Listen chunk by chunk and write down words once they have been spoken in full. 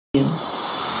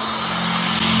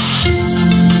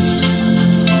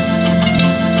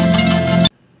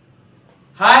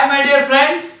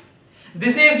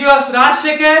yours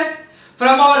Rajshekhar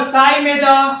from our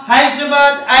SAIMEDHA,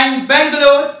 Hyderabad and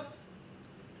Bangalore.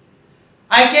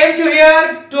 I came to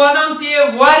here to announce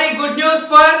a very good news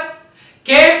for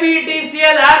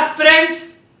kptcl aspirants.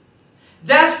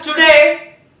 Just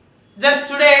today,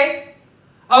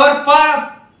 our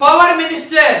Power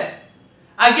Minister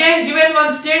again given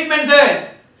one statement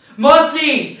that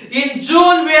mostly in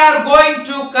June we are going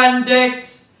to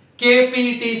conduct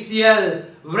kptcl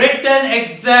written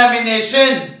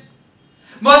examination.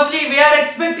 Mostly we are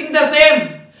expecting the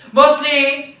same.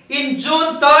 Mostly in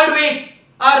June 3rd week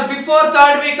or before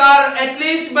 3rd week or at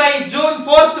least by June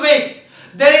 4th week,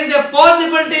 there is a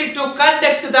possibility to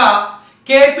conduct the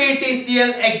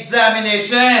kptcl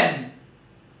examination.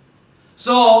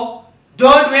 So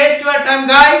don't waste your time,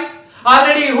 guys.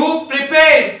 Already who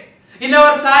prepared in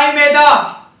our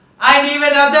SAIMEDHA and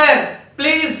even other,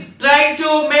 please try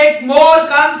to make more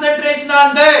concentration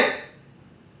on that.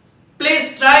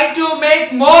 Please try to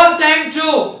make more time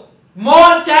to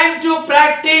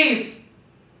practice.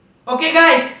 Okay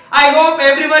guys, I hope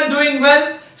everyone doing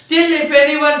well. Still, if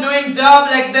anyone doing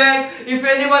job like that, if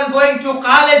anyone going to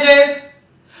colleges,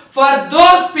 for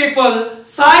those people,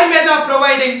 SAIMEDHA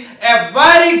providing a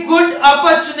very good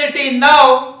opportunity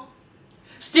now.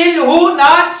 Still, who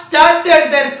not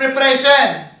started their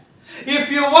preparation?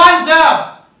 If you want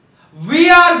job, we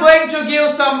are going to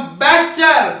give some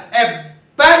better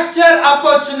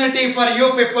opportunity for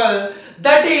you people.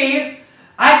 That is,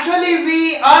 actually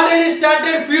we already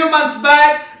started few months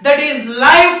back. That is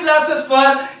live classes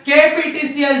for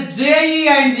kptcl, JE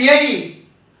and AE.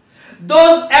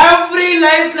 Those every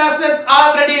live classes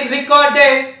already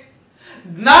recorded.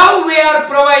 Now we are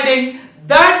providing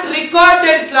that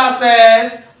recorded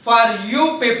classes for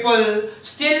you people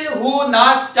still who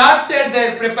not started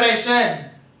their preparation.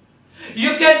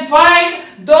 You can find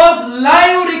those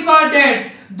live recordeds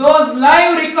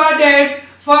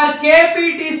for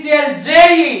kptcl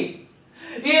JE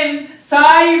in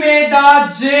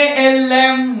SAIMEDHA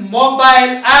JLM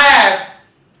mobile app.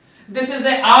 This is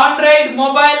an Android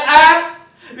mobile app.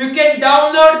 You can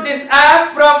download this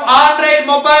app from Android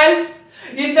mobiles.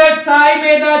 In that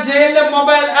SAIMEDHA JLM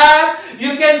mobile app,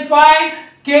 you can find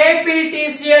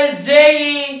kptcl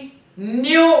JE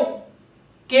new,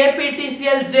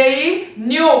 kptcl JE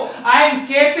new and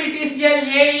kptcl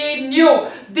AE new.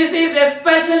 This is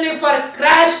especially for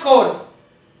crash course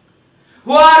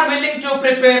who are willing to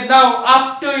prepare now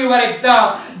up to your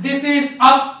exam. This is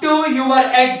up to your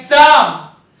exam.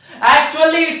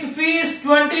 Actually, its fees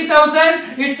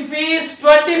 20,000, its fees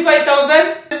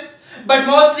 25,000. But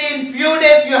mostly in few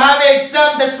days you have an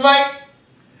exam. That's why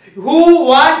who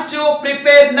want to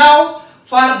prepare now,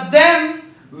 for them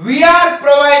we are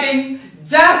providing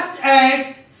just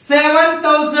at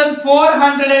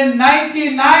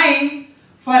 7,499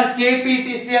 for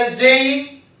kptcl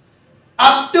JE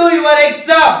up to your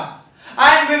exam,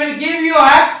 and we will give you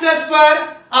access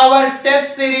for our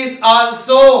test series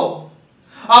also.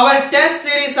 And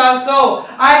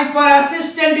for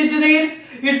assistant engineers,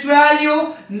 its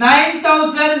value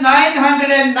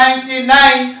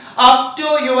 9,999 up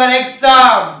to your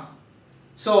exam.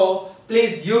 So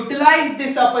please utilize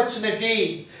this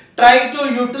opportunity. Try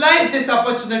to utilize this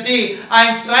opportunity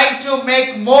and try to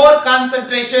make more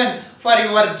concentration for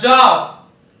your job.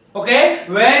 Okay,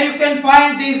 where you can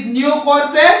find these new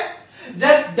courses?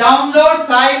 Just download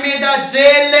SAIMEDHA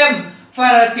JLM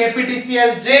for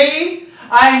kptcl JE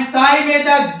and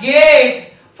SAIMEDHA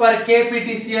GATE for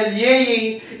kptcl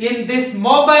AE in this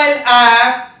mobile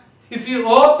app. If you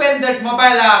open that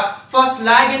mobile app, first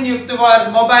log in with your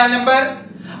mobile number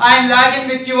and log in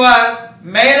with your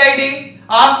mail ID.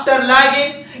 After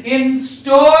login, in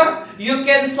store you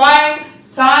can find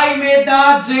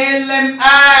SAIMEDHA JLM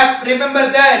app.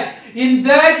 Remember that. In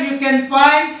that you can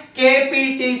find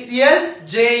kptcl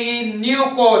JE new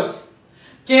course,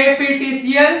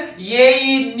 kptcl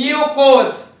AE new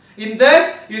course. In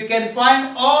that you can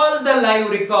find all the live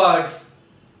records.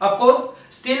 Of course,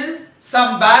 still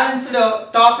some balanced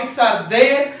topics are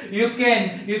there. You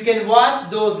can watch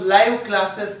those live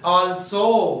classes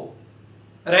also.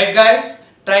 Right guys?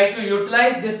 Try to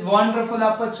utilize this wonderful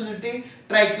opportunity.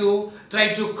 Try to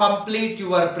complete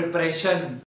your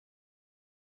preparation.